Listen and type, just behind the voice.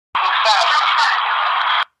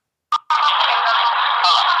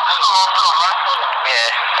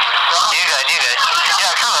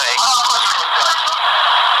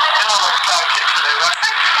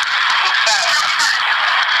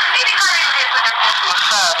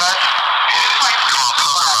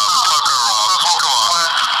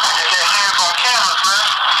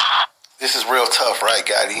real tough, right,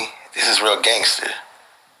 Gotti? This is real gangster.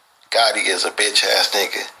 Gotti is a bitch ass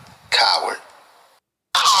nigga. Coward.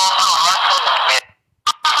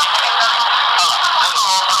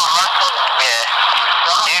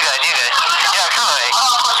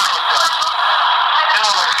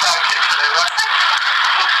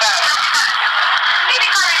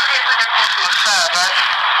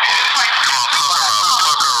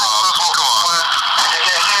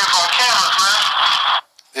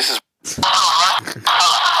 This is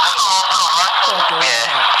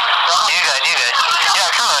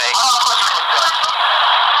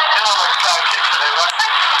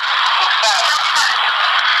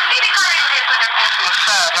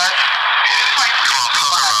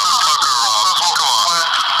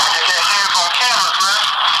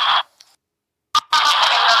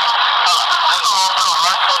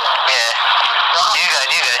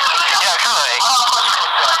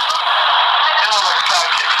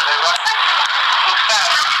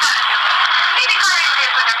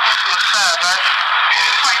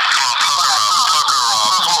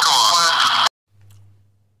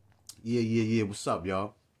Yeah. What's up,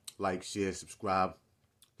 y'all? Like, share, subscribe,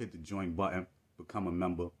 hit the join button, become a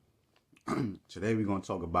member. Today we're gonna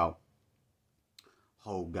talk about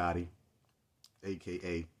Ho Gotti,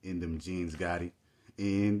 aka In Them Jeans Gotti.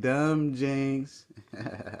 In them jeans.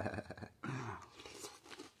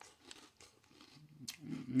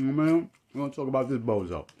 Man, we're gonna talk about this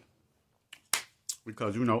bozo.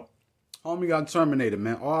 Because, you know, homie got terminated,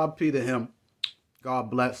 man. R.I.P. to him. God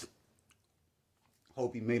bless.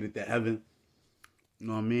 Hope he made it to heaven. You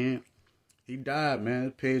know what I mean? He died, man.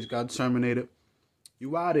 His page got terminated.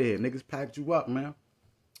 You out of here. Niggas packed you up, man.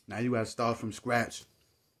 Now you gotta start from scratch.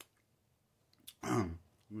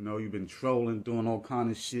 You know, you've been trolling, doing all kind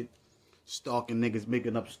of shit. Stalking niggas,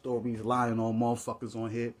 making up stories, lying on motherfuckers on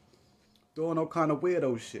here. Doing all kind of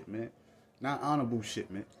weirdo shit, man. Not honorable shit,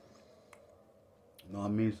 man. You know what I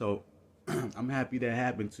mean? So, I'm happy that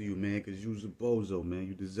happened to you, man, because you was a bozo, man.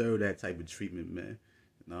 You deserve that type of treatment, man.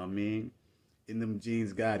 You know what I mean? In them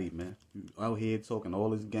jeans, Gotti, man. You out here talking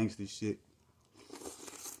all this gangster shit.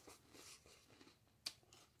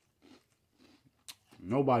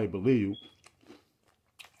 Nobody believe you.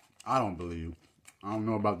 I don't believe you. I don't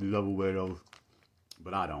know about these other weirdos,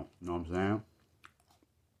 but I don't. You know what I'm saying?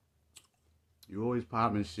 You always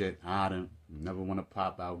popping shit, hiding. You never want to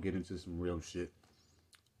pop out, get into some real shit.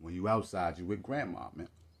 When you outside, you with grandma, man.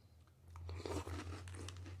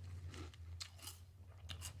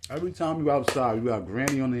 Every time you outside, you got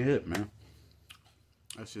granny on the hip, man.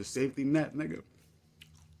 That's your safety net, nigga.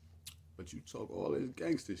 But you talk all this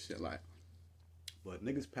gangster shit like. But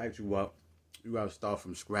niggas packed you up. You gotta start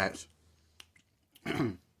from scratch.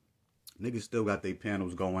 Niggas still got their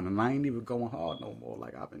panels going, and I ain't even going hard no more.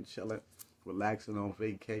 Like, I've been chilling, relaxing on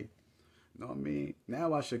vacay. You know what I mean?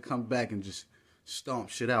 Now I should come back and just stomp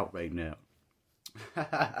shit out right now.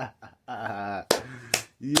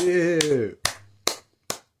 Yeah.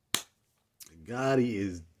 Gotti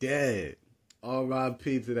is dead.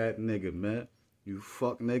 R.I.P. to that nigga, man. You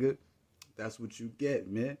fuck nigga. That's what you get,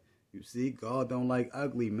 man. You see, God don't like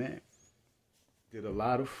ugly, man. Did a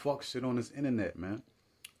lot of fuck shit on this internet, man.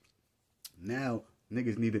 Now,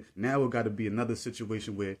 niggas need to, now it gotta be another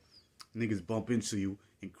situation where niggas bump into you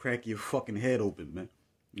and crack your fucking head open, man.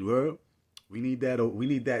 You heard? We need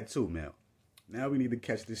that too, man. Now we need to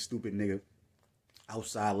catch this stupid nigga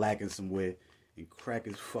outside lacking somewhere and crack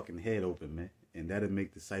his fucking head open, man. And that'll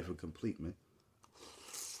make the cipher complete, man.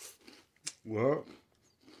 Well,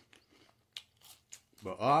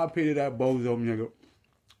 but R.I.P. to that bozo nigga.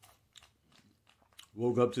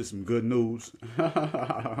 Woke up to some good news.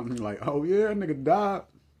 I'm like, oh yeah, nigga died.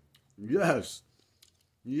 Yes.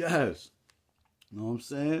 Yes. Know what I'm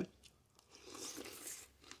saying?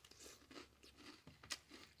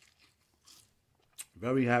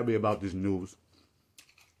 Very happy about this news.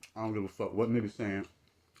 I don't give a fuck what nigga saying.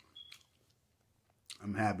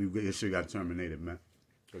 I'm happy your shit got terminated, man.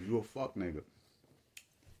 Cause you a fuck nigga.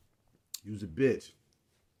 You's a bitch.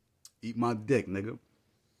 Eat my dick, nigga. You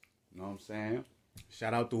know what I'm saying?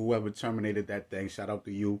 Shout out to whoever terminated that thing. Shout out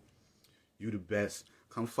to you. You the best.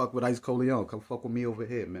 Come fuck with Ice Corleone. Come fuck with me over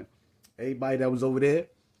here, man. Everybody that was over there,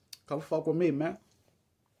 come fuck with me, man.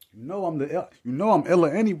 You know I'm iller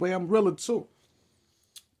anyway. I'm realer too.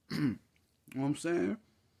 You know what I'm saying?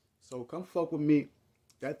 So come fuck with me.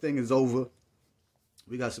 That thing is over.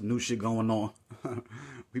 We got some new shit going on.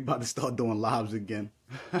 We about to start doing lives again.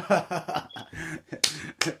 We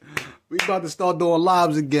about to start doing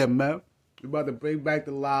lives again, man. We about to bring back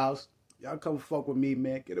the lives. Y'all come fuck with me,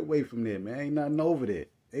 man. Get away from there, man. Ain't nothing over there.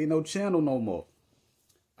 Ain't no channel no more.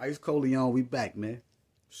 Ice Corleone, we back, man.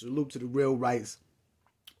 Salute to the real rights.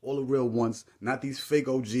 All the real ones. Not these fake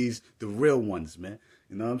OGs. The real ones, man.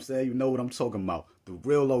 You know what I'm saying? You know what I'm talking about. The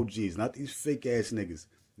real OGs. Not these fake ass niggas.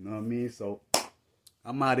 You know what I mean? So,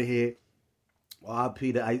 I'm out of here.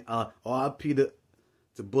 R.I.P. to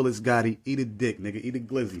Bulletz Gotti. Eat a dick, nigga. Eat a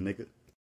glizzy, nigga.